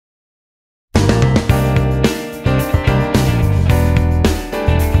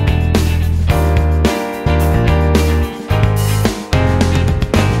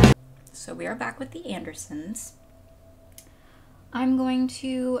with the Andersons. I'm going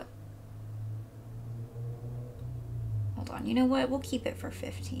to... Hold on. You know what? We'll keep it for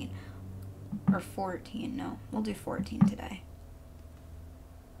 15. Or 14. No, we'll do 14 today.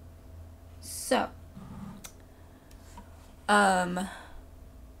 So,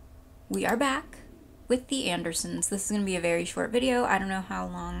 we are back with the Andersons. This is going to be a very short video. I don't know how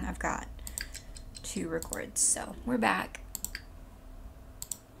long I've got to record, so we're back.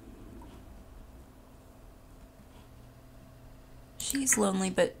 She's lonely,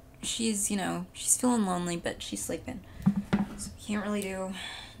 but she's, you know, she's feeling lonely, but she's sleeping. So can't really do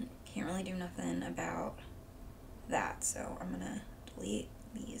nothing about that. So I'm gonna delete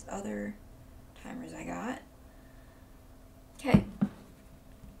these other timers I got. Okay.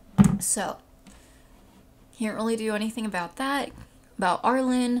 So can't really do anything about that, about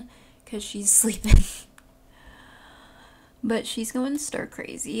Arlen, because she's sleeping. But she's going stir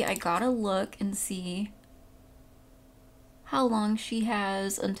crazy. I gotta look and see how long she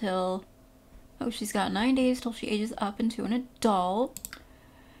has until, oh, she's got 9 days till she ages up into an adult.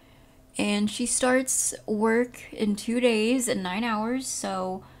 And she starts work in 2 days and 9 hours,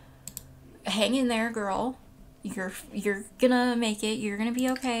 so hang in there, girl. You're gonna make it. You're gonna be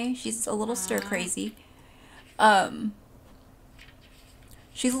okay. She's a little stir crazy.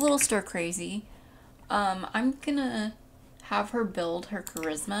 She's a little stir crazy. I'm gonna have her build her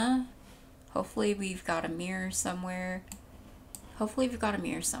charisma. Hopefully we've got a mirror somewhere. I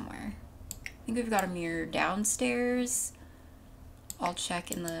think we've got a mirror downstairs. I'll check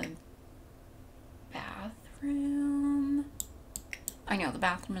in the bathroom. I know the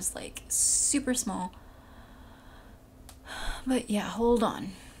bathroom is like super small. But yeah, hold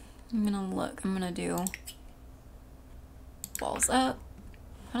on. I'm gonna look. I'm gonna do walls up.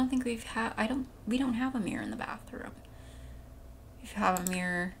 I don't think we don't have a mirror in the bathroom. We have a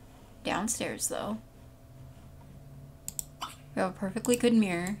mirror downstairs though. We have a perfectly good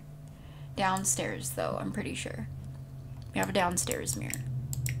mirror downstairs though, I'm pretty sure. We have a downstairs mirror.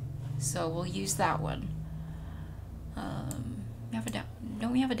 So we'll use that one.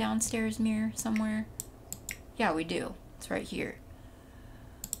 Don't we have a downstairs mirror somewhere? Yeah, we do. It's right here.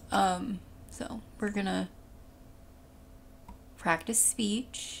 So we're gonna practice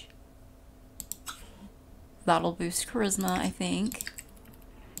speech. That'll boost charisma, I think.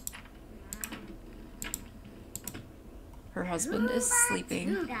 Her husband is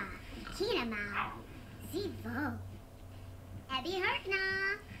sleeping.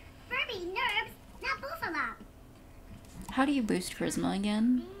 How do you boost charisma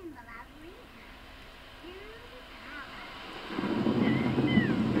again?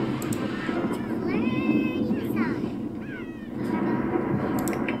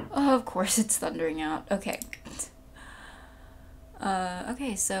 Oh, of course it's thundering out. Okay.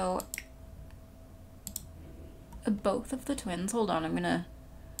 Okay, so both of the twins, hold on, I'm gonna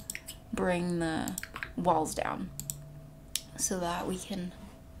bring the walls down so that we can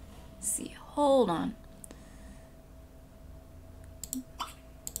see. Hold on.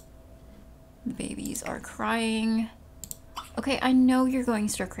 Babies are crying. Okay, I know you're going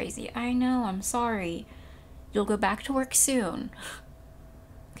stir crazy. I know, I'm sorry. You'll go back to work soon.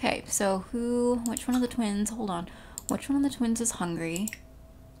 Okay, so which one of the twins, hold on. Which one of the twins is hungry?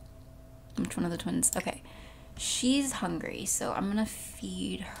 Which one of the twins, okay. She's hungry, so I'm gonna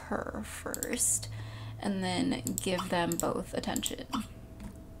feed her first and then give them both attention.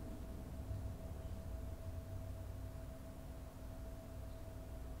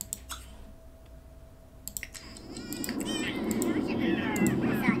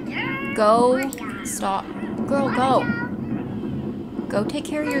 Go. Stop. Girl, go. Go take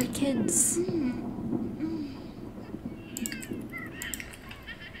care of your kids.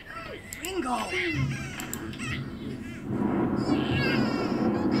 Bingo.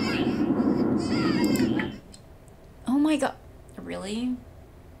 Oh my god. Really?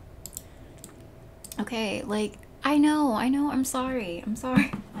 Okay, like, I know, I'm sorry. I'm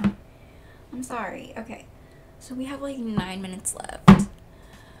sorry. Okay. So we have like 9 minutes left.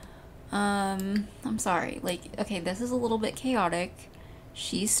 I'm sorry. Like, okay, this is a little bit chaotic.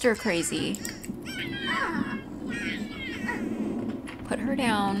 She's stir crazy. Put her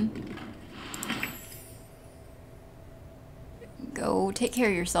down. Go take care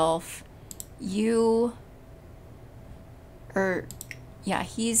of yourself. Yeah,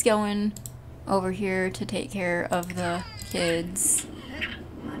 he's going over here to take care of the kids,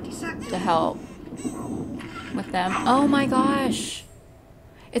 to help with them. Oh my gosh.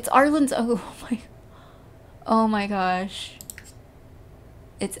 It's Arlen's, oh my gosh.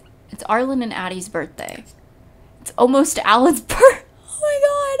 It's Arlen and Addie's birthday. It's almost Alan's birthday. Oh my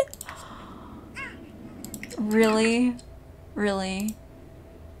god. Really? Really?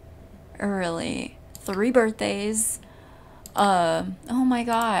 Really? 3 birthdays? Oh my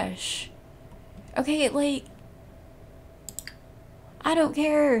gosh. Okay, like, I don't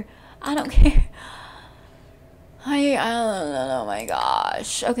care. I don't care. Oh my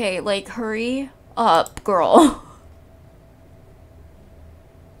gosh. Okay, like, hurry up, girl.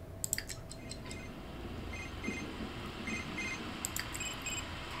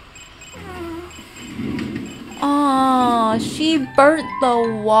 Aw, she burnt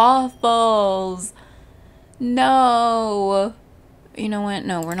the waffles. No. You know what?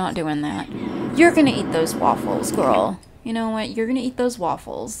 No, we're not doing that. You're gonna eat those waffles, girl. You know what? You're gonna eat those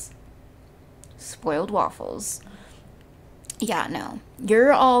waffles. Spoiled waffles. Yeah, no.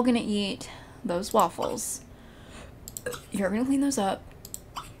 You're all gonna eat those waffles. You're gonna clean those up.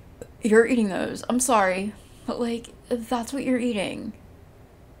 You're eating those. I'm sorry. But, like, that's what you're eating.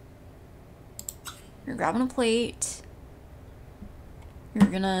 You're grabbing a plate. You're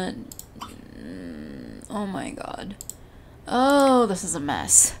gonna... Oh my god. Oh, this is a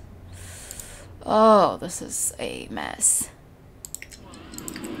mess. Oh, this is a mess.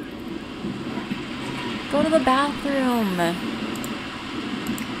 Go to the bathroom.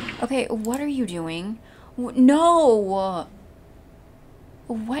 Okay, what are you doing? No!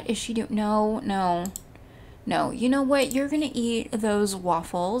 What is she doing? No, no. No, you know what? You're gonna eat those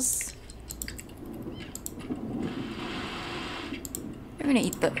waffles.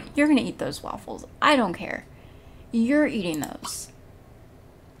 You're gonna eat those waffles. I don't care. You're eating those.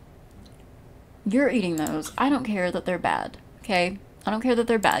 You're eating those. I don't care that they're bad. Okay? I don't care that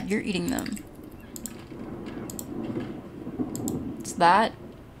they're bad. You're eating them. It's that,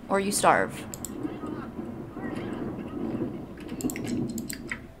 or you starve.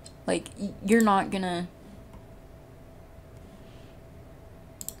 Like, you're not gonna...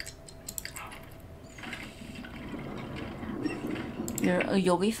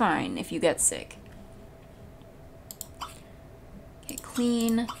 You'll be fine if you get sick. Okay,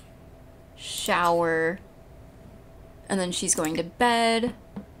 clean, shower, and then she's going to bed.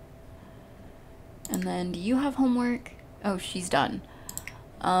 And then, do you have homework? Oh, she's done.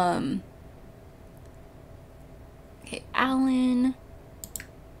 Okay, Alan.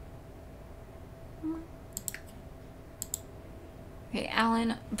 Okay,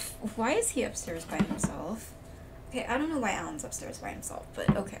 Alan. Why is he upstairs by himself? Okay, I don't know why Alan's upstairs by himself,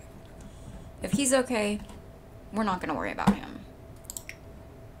 but okay. If he's okay, we're not gonna worry about him.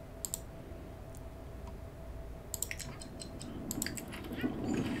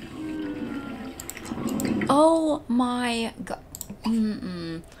 Oh my god.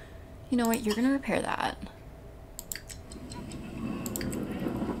 You know what? You're gonna repair that.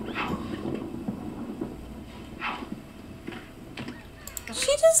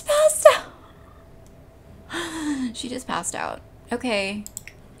 She just passed out. She just passed out. Okay,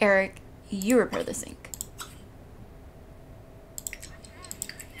 Eric, you repair the sink.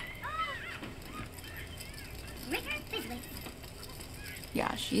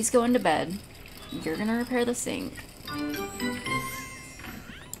 Yeah, she's going to bed. You're gonna repair the sink.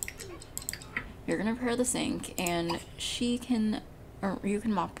 You're gonna repair the sink, and she can, or you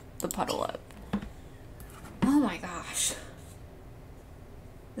can mop the puddle up. Oh my gosh.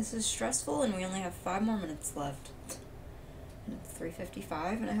 This is stressful, and we only have 5 more minutes left. And it's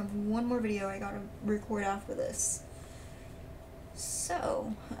 3:55, and I have one more video I gotta record after this.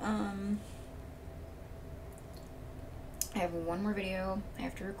 So, I have one more video I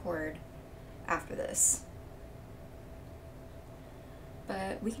have to record after this.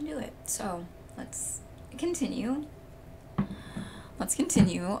 But we can do it. So, let's continue. Let's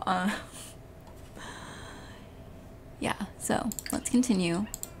continue. Yeah, so let's continue.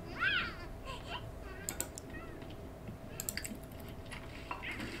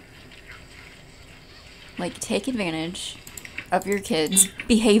 Like, take advantage of your kids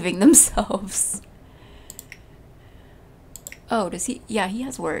behaving themselves. Oh, does he? Yeah, he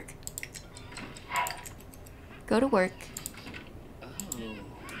has work. Go to work.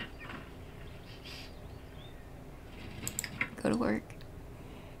 Go to work.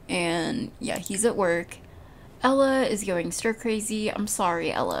 And yeah, he's at work. Ella is going stir crazy. I'm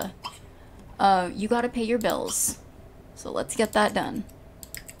sorry, Ella. You gotta pay your bills. So let's get that done.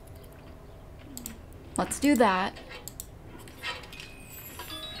 Let's do that.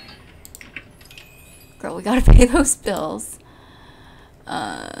 Girl, we gotta pay those bills.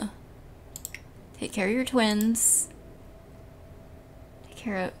 Take care of your twins. Take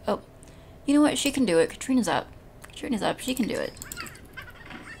care of... Oh, you know what? She can do it. Katrina's up. Katrina's up. She can do it.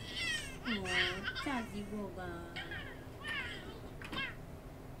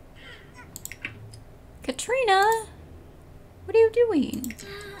 Katrina! What are you doing?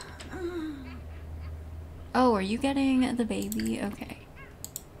 Oh, are you getting the baby? Okay.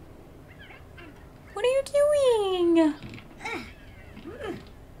 What are you doing?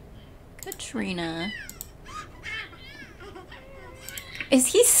 Katrina. Is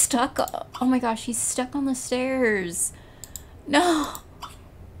he stuck? Oh my gosh, he's stuck on the stairs. No.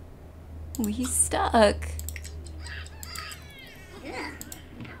 Oh, he's stuck.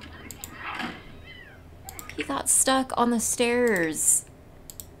 He got stuck on the stairs.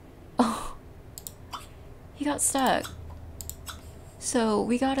 Oh. He got stuck. So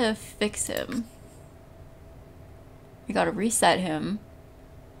we gotta fix him. We gotta reset him.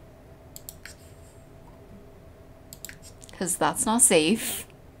 Because that's not safe.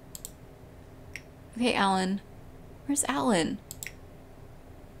 Okay, Alan. Where's Alan?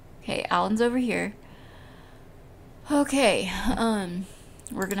 Okay, Alan's over here. Okay,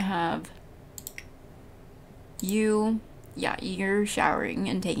 we're gonna have you, yeah, you're showering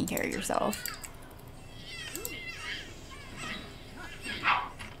and taking care of yourself.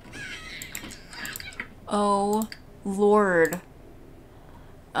 Oh, Lord.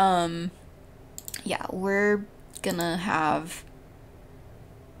 Yeah, we're gonna have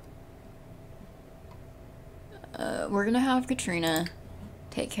Katrina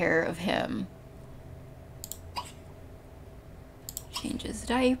take care of him. Change his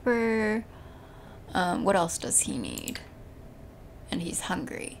diaper. What else does he need? And he's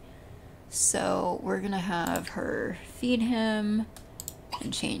hungry. So we're gonna have her feed him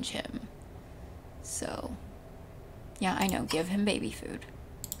and change him. So, yeah, I know, give him baby food.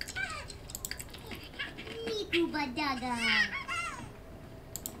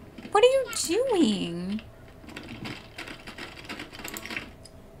 What are you doing?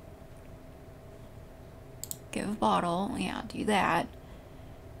 Give a bottle. Yeah, do that.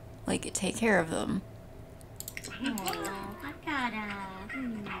 Like, take care of them.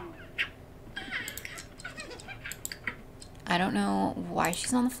 I don't know why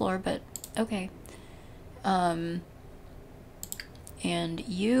she's on the floor, but okay. And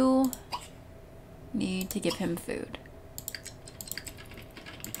you need to give him food.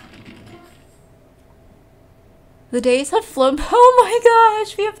 The days have flown. Oh my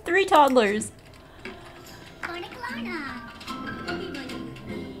gosh, we have 3 toddlers.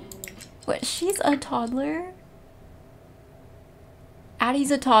 What, she's a toddler? Addie's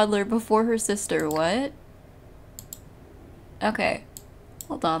a toddler before her sister, what? Okay,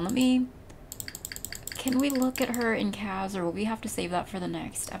 hold on, can we look at her in Kaz, or will we have to save that for the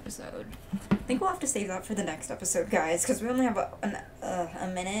next episode? I think we'll have to save that for the next episode, guys, because we only have a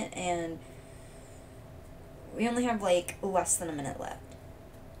minute, and we only have, like, less than a minute left.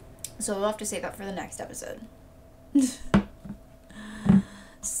 So we'll have to save that for the next episode.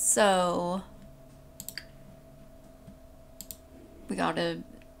 So, we gotta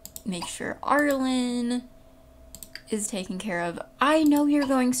make sure Arlen is taken care of. I know you're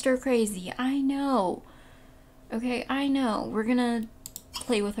going stir crazy. I know. Okay, I know. We're gonna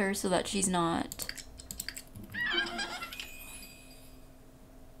play with her so that she's not...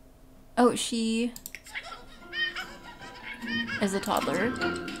 Oh, she is a toddler.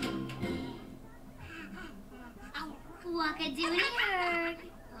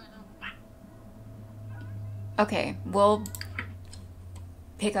 Okay, we'll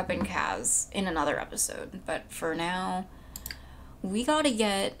pick up in Kaz in another episode, but for now, we gotta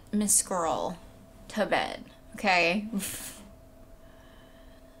get Miss Girl to bed, okay?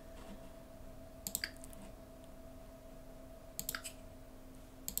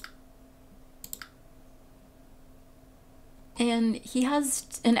 And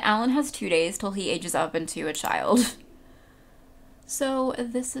Alan has 2 days till he ages up into a child. So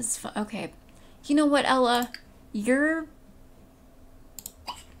this is okay. You know what, Ella? You're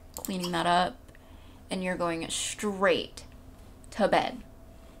cleaning that up and you're going straight to bed.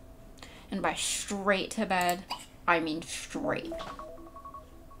 And by straight to bed, I mean straight.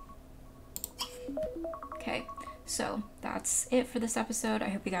 Okay, so that's it for this episode. I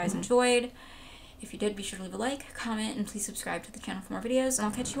hope you guys enjoyed. If you did, be sure to leave a like, comment, and please subscribe to the channel for more videos, and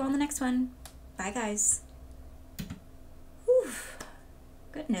I'll catch you all on the next one. Bye, guys. Whew.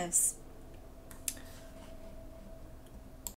 Goodness.